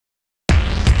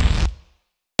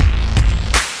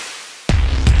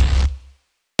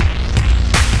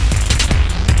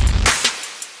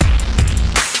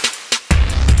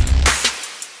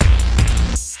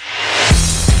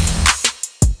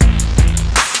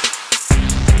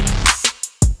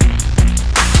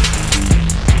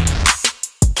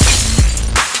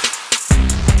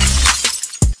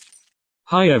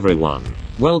Hi everyone.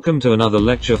 Welcome to another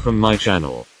lecture from my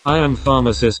channel. I am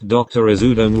pharmacist Dr.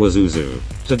 Ezeudo Nwaozuzu.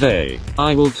 Today,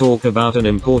 I will talk about an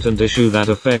important issue that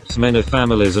affects many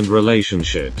families and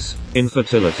relationships: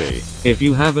 infertility. If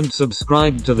you haven't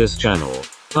subscribed to this channel,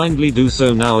 kindly do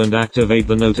so now and activate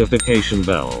the notification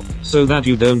bell, so that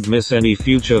you don't miss any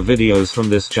future videos from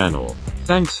this channel.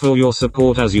 Thanks for your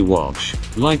support as you watch,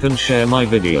 like and share my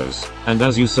videos, and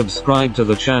as you subscribe to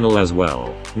the channel as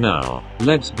well. Now,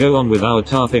 let's go on with our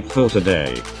topic for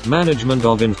today: management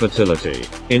of infertility.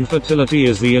 Infertility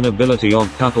is the inability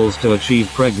of couples to achieve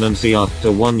pregnancy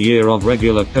after 1 year of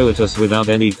regular coitus without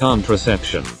any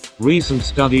contraception. Recent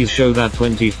studies show that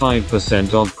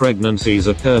 25% of pregnancies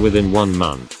occur within 1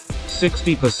 month,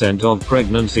 60% of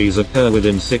pregnancies occur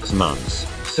within 6 months,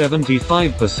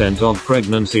 75% of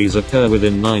pregnancies occur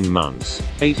within 9 months,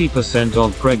 80%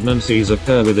 of pregnancies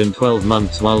occur within 12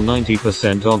 months, while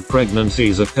 90% of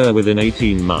pregnancies occur within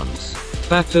 18 months.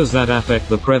 Factors that affect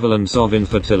the prevalence of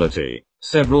infertility.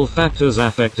 Several factors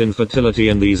affect infertility,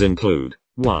 and these include: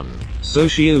 1.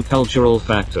 Socio-cultural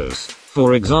factors.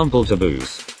 For example,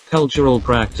 taboos, cultural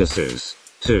practices.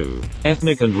 2.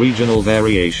 Ethnic and regional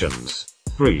variations.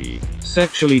 3.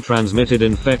 Sexually transmitted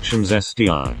infections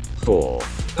 (STI). 4.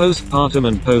 Postpartum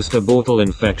and post-abortal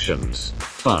infections.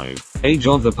 5. Age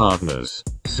of the partners.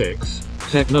 6.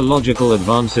 Technological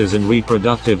advances in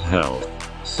reproductive health.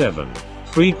 7.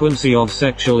 Frequency of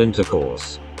sexual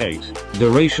intercourse. 8.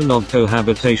 Duration of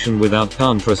cohabitation without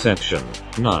contraception.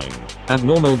 9.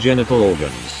 Abnormal genital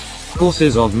organs.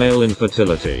 Causes of male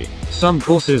infertility. Some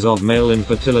causes of male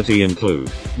infertility include: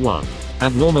 1.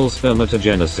 Abnormal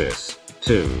spermatogenesis.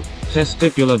 2.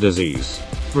 Testicular disease.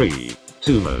 3.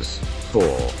 Tumours.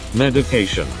 4.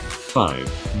 Medication.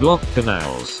 5. Blocked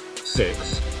canals.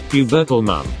 6. Pubertal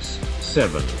mumps.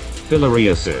 7.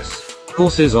 Filariasis.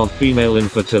 Causes of female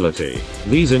infertility.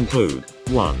 These include: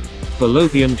 1.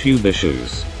 Fallopian tube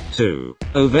issues. 2.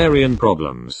 Ovarian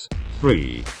problems.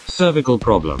 3. Cervical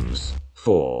problems.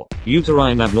 4.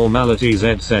 Uterine abnormalities,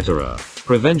 etc.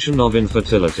 Prevention of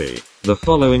infertility. The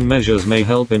following measures may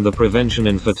help in the prevention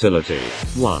infertility.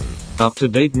 1.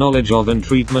 Up-to-date knowledge of and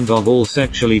treatment of all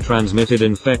sexually transmitted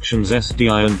infections,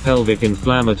 STI and pelvic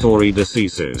inflammatory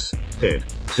diseases, PID.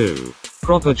 2.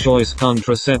 Proper choice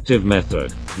contraceptive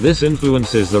method. This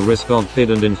influences the risk of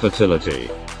PID and infertility.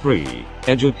 3.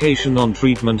 Education on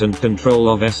treatment and control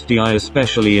of STI,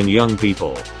 especially in young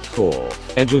people. 4.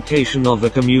 Education of the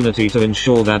community to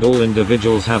ensure that all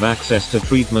individuals have access to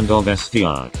treatment of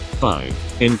STI.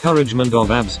 5. Encouragement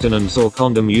of abstinence or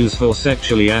condom use for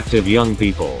sexually active young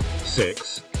people.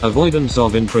 6. Avoidance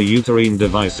of intrauterine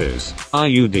devices,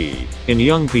 IUD, in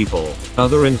young people.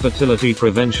 Other infertility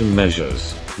prevention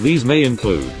measures. These may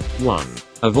include: 1.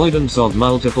 Avoidance of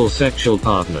multiple sexual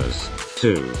partners.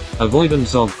 2.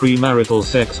 Avoidance of premarital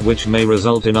sex, which may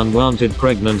result in unwanted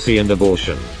pregnancy and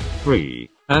abortion. 3.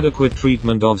 Adequate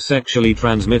treatment of sexually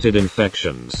transmitted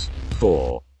infections.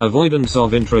 4. Avoidance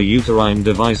of intrauterine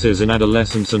devices in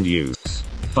adolescents and youths.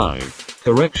 5.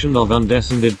 Correction of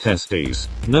undescended testes,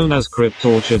 known as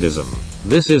cryptorchidism.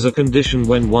 This is a condition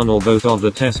when one or both of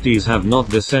the testes have not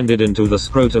descended into the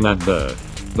scrotum at birth,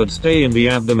 but stay in the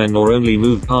abdomen or only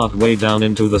move part way down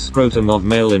into the scrotum of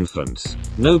male infants.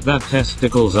 Note that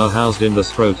testicles are housed in the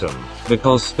scrotum,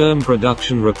 because sperm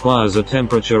production requires a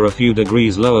temperature a few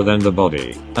degrees lower than the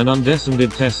body. An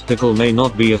undescended testicle may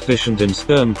not be efficient in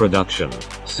sperm production.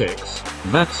 6.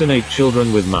 Vaccinate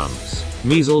children with mumps,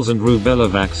 measles and rubella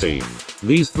vaccine.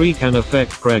 These 3 can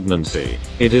affect pregnancy.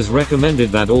 It is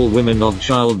recommended that all women of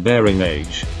childbearing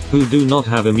age, who do not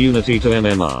have immunity to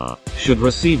MMR, should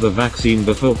receive the vaccine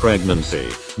before pregnancy.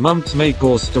 Mumps may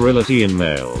cause sterility in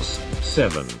males.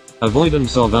 7.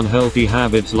 Avoidance of unhealthy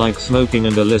habits like smoking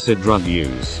and illicit drug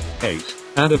use. 8.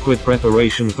 Adequate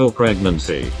preparation for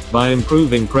pregnancy, by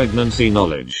improving pregnancy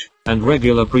knowledge, and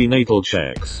regular prenatal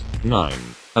checks. 9.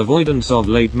 Avoidance of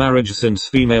late marriage, since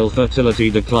female fertility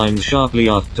declines sharply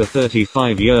after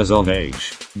 35 years of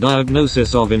age.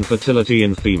 Diagnosis of infertility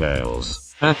in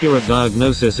females. Accurate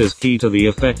diagnosis is key to the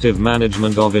effective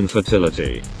management of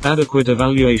infertility. Adequate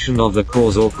evaluation of the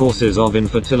cause or causes of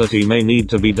infertility may need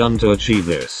to be done to achieve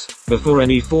this, before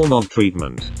any form of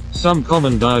treatment. Some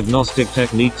common diagnostic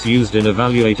techniques used in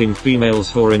evaluating females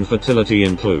for infertility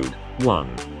include: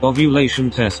 1.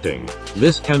 Ovulation testing.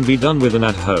 This can be done with an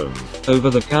at-home,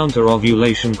 over-the-counter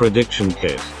ovulation prediction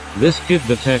kit. This kit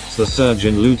detects the surge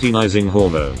in luteinizing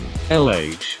hormone,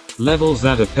 LH, levels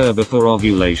that occur before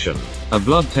ovulation. A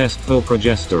blood test for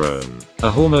progesterone, a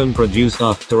hormone produced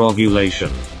after ovulation,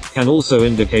 can also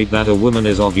indicate that a woman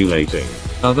is ovulating.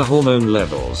 Other hormone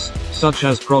levels, such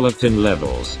as prolactin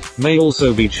levels, may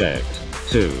also be checked.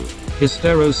 2.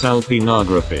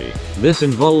 Hysterosalpinography. This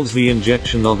involves the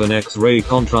injection of an X-ray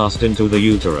contrast into the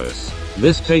uterus.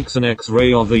 This takes an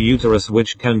X-ray of the uterus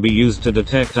which can be used to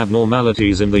detect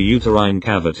abnormalities in the uterine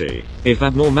cavity. If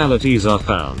abnormalities are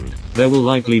found, there will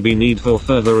likely be need for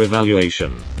further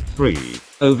evaluation. 3.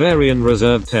 Ovarian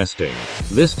reserve testing.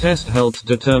 This test helps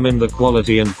determine the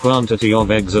quality and quantity of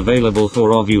eggs available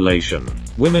for ovulation.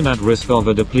 Women at risk of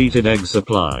a depleted egg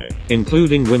supply,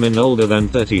 including women older than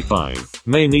 35,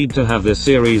 may need to have this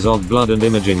series of blood and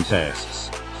imaging tests.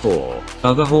 4.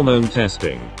 Other hormone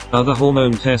testing. Other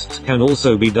hormone tests can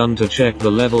also be done to check the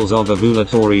levels of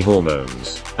ovulatory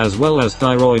hormones, as well as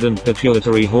thyroid and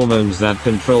pituitary hormones that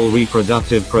control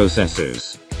reproductive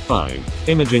processes. 5.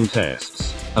 Imaging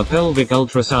tests. A pelvic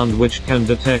ultrasound which can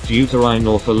detect uterine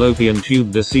or fallopian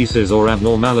tube diseases or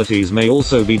abnormalities may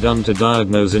also be done to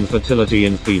diagnose infertility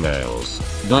in females.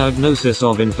 Diagnosis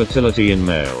of infertility in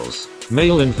males.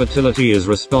 Male infertility is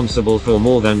responsible for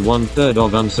more than 1/3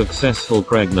 of unsuccessful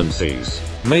pregnancies.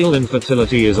 Male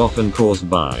infertility is often caused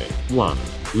by 1.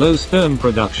 Low sperm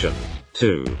production.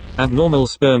 2. Abnormal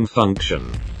sperm function.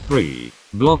 3.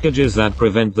 Blockages that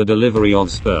prevent the delivery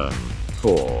of sperm.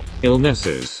 4.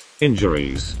 Illnesses,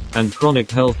 injuries, and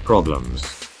chronic health problems.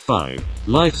 5.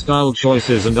 Lifestyle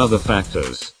choices and other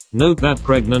factors. Note that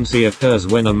pregnancy occurs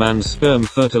when a man's sperm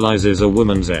fertilizes a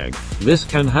woman's egg. This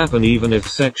can happen even if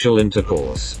sexual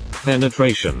intercourse,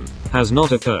 penetration, has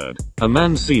not occurred. A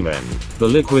man's semen, the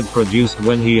liquid produced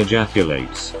when he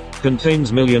ejaculates,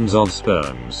 contains millions of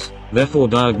sperms. Therefore,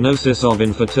 diagnosis of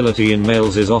infertility in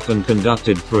males is often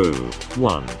conducted through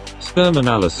 1. Sperm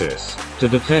analysis, to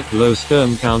detect low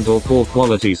sperm count or poor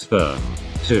quality sperm.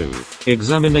 2.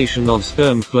 Examination of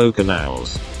sperm flow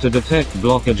canals, to detect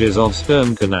blockages of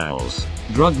sperm canals.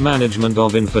 Drug management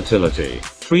of infertility.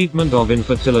 Treatment of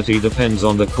infertility depends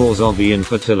on the cause of the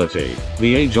infertility,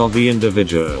 the age of the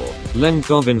individual, length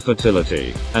of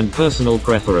infertility, and personal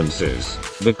preferences.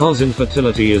 Because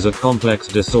infertility is a complex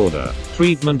disorder,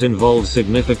 treatment involves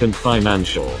significant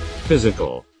financial,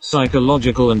 physical,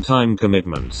 psychological and time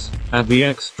commitments. At the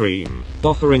extreme,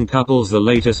 offering couples the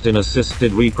latest in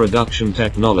assisted reproduction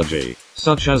technology,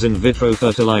 such as in vitro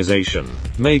fertilization,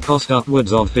 may cost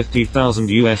upwards of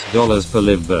 $50,000 per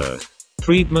live birth.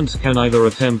 Treatments can either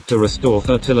attempt to restore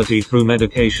fertility through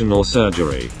medication or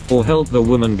surgery, or help the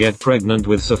woman get pregnant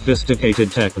with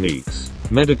sophisticated techniques.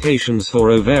 Medications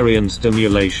for ovarian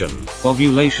stimulation,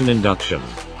 ovulation induction.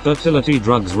 Fertility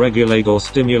drugs regulate or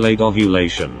stimulate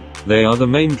ovulation. They are the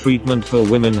main treatment for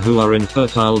women who are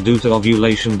infertile due to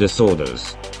ovulation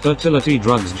disorders. Fertility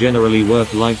drugs generally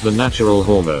work like the natural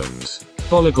hormones,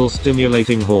 follicle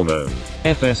stimulating hormone,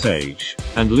 FSH,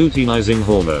 and luteinizing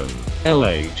hormone,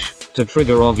 LH, to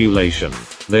trigger ovulation.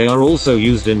 They are also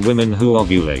used in women who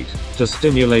ovulate, to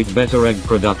stimulate better egg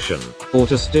production, or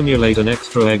to stimulate an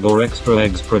extra egg or extra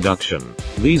eggs production.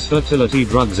 These fertility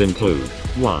drugs include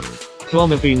 1.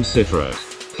 Clomiphene citrate.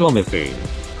 Clomiphene,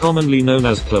 commonly known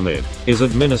as Clomid, is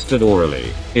administered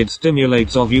orally. It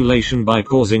stimulates ovulation by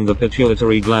causing the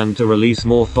pituitary gland to release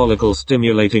more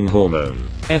follicle-stimulating hormone,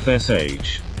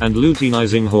 FSH, and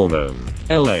luteinizing hormone,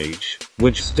 LH,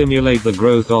 which stimulate the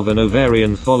growth of an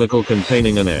ovarian follicle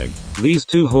containing an egg. These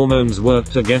two hormones work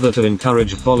together to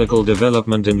encourage follicle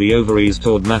development in the ovaries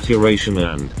toward maturation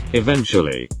and,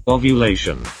 eventually,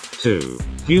 ovulation. 2.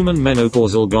 Human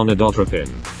menopausal gonadotropin,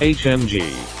 HMG,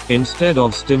 instead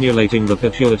of stimulating the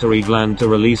pituitary gland to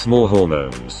release more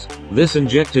hormones. This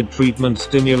injected treatment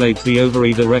stimulates the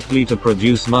ovary directly to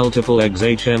produce multiple eggs.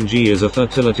 HMG is a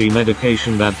fertility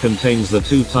medication that contains the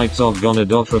two types of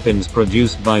gonadotropins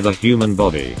produced by the human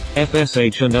body,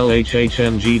 FSH and LH.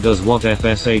 HMG does what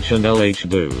FSH and LH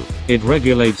do. It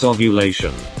regulates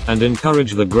ovulation, and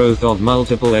encourage the growth of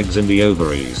multiple eggs in the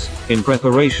ovaries, in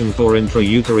preparation for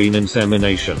intrauterine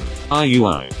insemination,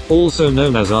 IUI, also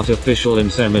known as artificial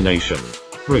insemination.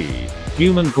 3.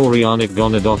 Human chorionic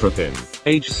gonadotropin,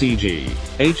 HCG.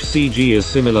 HCG is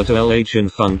similar to LH in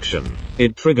function.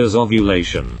 It triggers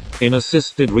ovulation. In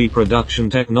assisted reproduction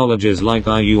technologies like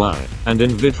IUI, and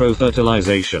in vitro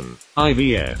fertilization,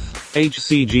 IVF,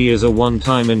 HCG is a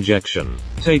one-time injection,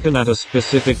 taken at a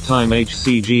specific time.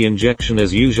 HCG injection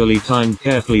is usually timed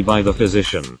carefully by the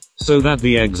physician, so that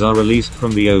the eggs are released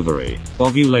from the ovary,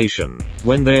 ovulation,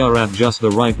 when they are at just the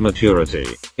right maturity.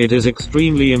 It is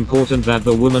extremely important that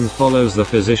the woman follows the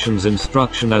physician's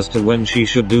instruction as to when she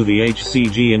should do the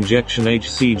HCG injection.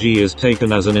 HCG is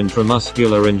taken as an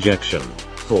intramuscular injection.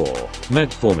 4.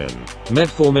 Metformin.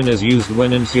 Metformin is used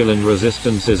when insulin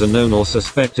resistance is a known or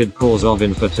suspected cause of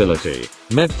infertility.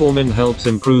 Metformin helps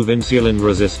improve insulin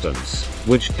resistance,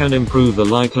 which can improve the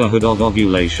likelihood of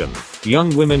ovulation.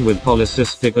 Young women with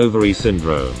polycystic ovary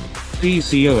syndrome,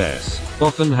 PCOS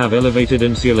often have elevated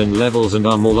insulin levels and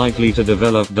are more likely to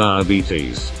develop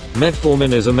diabetes.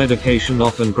 Metformin is a medication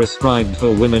often prescribed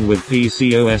for women with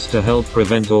PCOS to help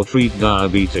prevent or treat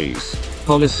diabetes.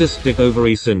 Polycystic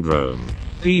ovary syndrome.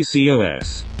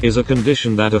 PCOS is a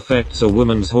condition that affects a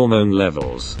woman's hormone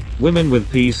levels. Women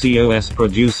with PCOS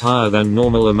produce higher than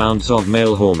normal amounts of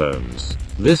male hormones.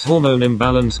 This hormone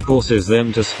imbalance causes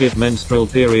them to skip menstrual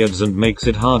periods and makes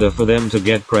it harder for them to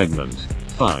get pregnant.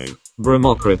 5.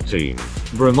 Bromocriptine.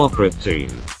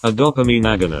 Bromocriptine, a dopamine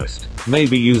agonist, may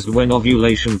be used when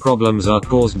ovulation problems are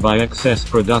caused by excess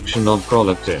production of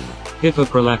prolactin,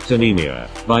 hyperprolactinemia,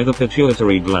 by the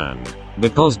pituitary gland.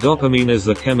 Because dopamine is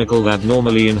the chemical that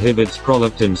normally inhibits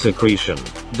prolactin secretion,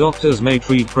 doctors may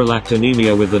treat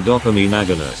prolactinemia with the dopamine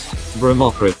agonist,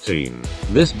 bromocriptine.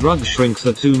 This drug shrinks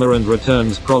the tumor and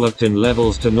returns prolactin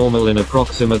levels to normal in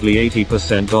approximately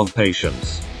 80% of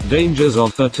patients. Dangers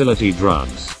of fertility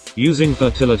drugs. Using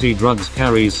fertility drugs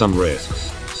carries some risks,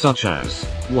 such as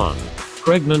 1.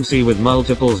 Pregnancy with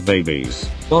multiple babies.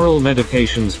 Oral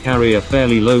medications carry a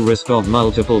fairly low risk of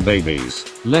multiple babies,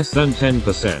 less than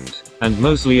 10%. And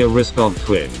mostly a risk of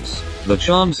twins. The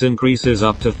chance increases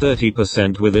up to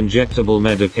 30% with injectable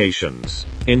medications.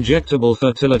 Injectable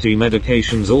fertility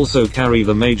medications also carry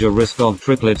the major risk of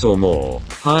triplets or more,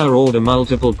 higher order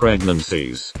multiple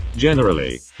pregnancies.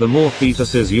 Generally, the more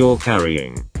fetuses you're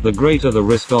carrying, the greater the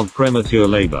risk of premature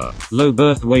labor, low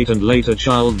birth weight and later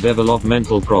child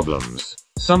developmental problems.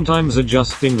 Sometimes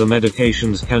adjusting the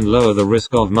medications can lower the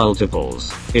risk of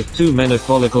multiples, if too many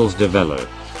follicles develop.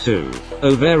 2.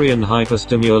 Ovarian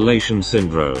hyperstimulation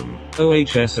syndrome,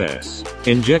 OHSS.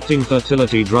 Injecting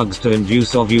fertility drugs to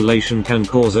induce ovulation can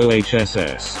cause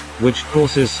OHSS, which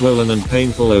causes swollen and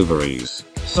painful ovaries.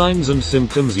 Signs and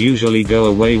symptoms usually go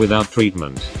away without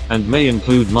treatment, and may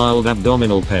include mild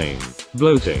abdominal pain,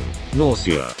 bloating,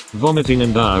 nausea, vomiting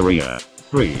and diarrhea.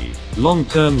 3.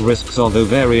 Long-term risks of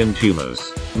ovarian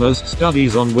tumors. Most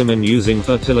studies on women using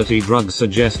fertility drugs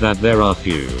suggest that there are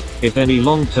few, if any,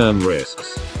 long-term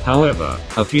risks. However,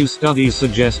 a few studies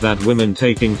suggest that women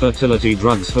taking fertility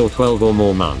drugs for 12 or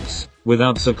more months,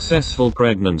 without successful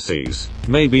pregnancies,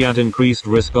 may be at increased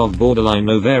risk of borderline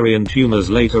ovarian tumors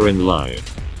later in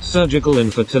life. Surgical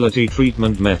infertility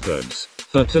treatment methods.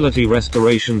 Fertility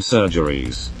restoration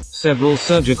surgeries. Several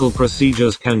surgical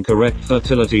procedures can correct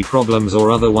fertility problems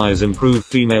or otherwise improve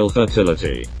female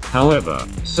fertility. However,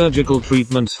 surgical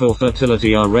treatments for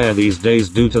fertility are rare these days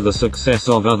due to the success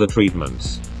of other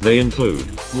treatments. They include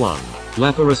 1.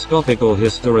 Laparoscopic or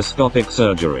hysteroscopic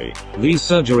surgery. These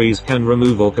surgeries can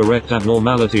remove or correct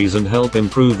abnormalities and help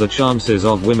improve the chances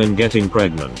of women getting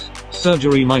pregnant.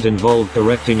 Surgery might involve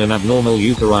correcting an abnormal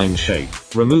uterine shape,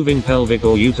 removing pelvic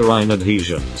or uterine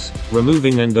adhesions,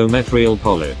 removing endometrial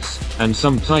polyps, and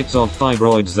some types of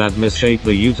fibroids that misshape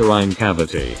the uterine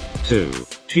cavity. 2.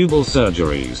 Tubal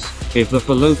surgeries. If the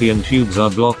fallopian tubes are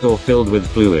blocked or filled with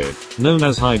fluid, known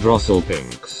as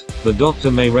hydrosalpinx, the doctor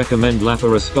may recommend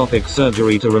laparoscopic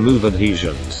surgery to remove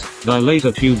adhesions, dilate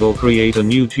a tube or create a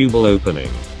new tubal opening.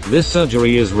 This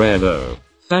surgery is rare though.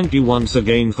 Thank you once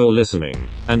again for listening,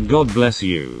 and God bless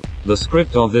you. The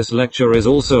script of this lecture is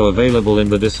also available in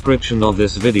the description of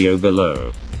this video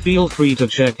below. Feel free to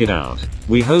check it out.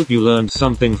 We hope you learned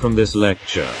something from this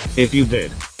lecture. If you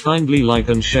did, kindly like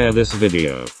and share this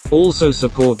video. Also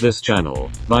support this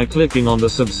channel by clicking on the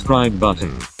subscribe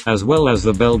button, as well as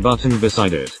the bell button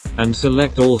beside it, and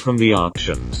select all from the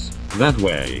options. That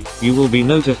way, you will be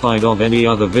notified of any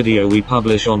other video we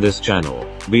publish on this channel.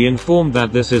 Be informed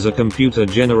that this is a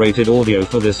computer-generated audio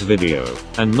for this video,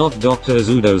 and not Dr.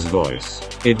 Ezeudo's voice.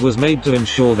 It was made to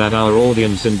ensure that our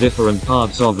audience in different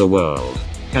parts of the world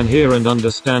can hear and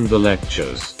understand the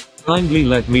lectures. Kindly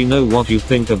let me know what you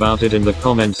think about it in the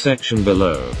comment section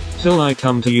below. Till I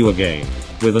come to you again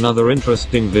with another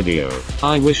interesting video,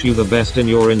 I wish you the best in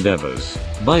your endeavors.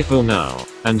 Bye for now,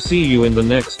 and see you in the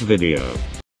next video.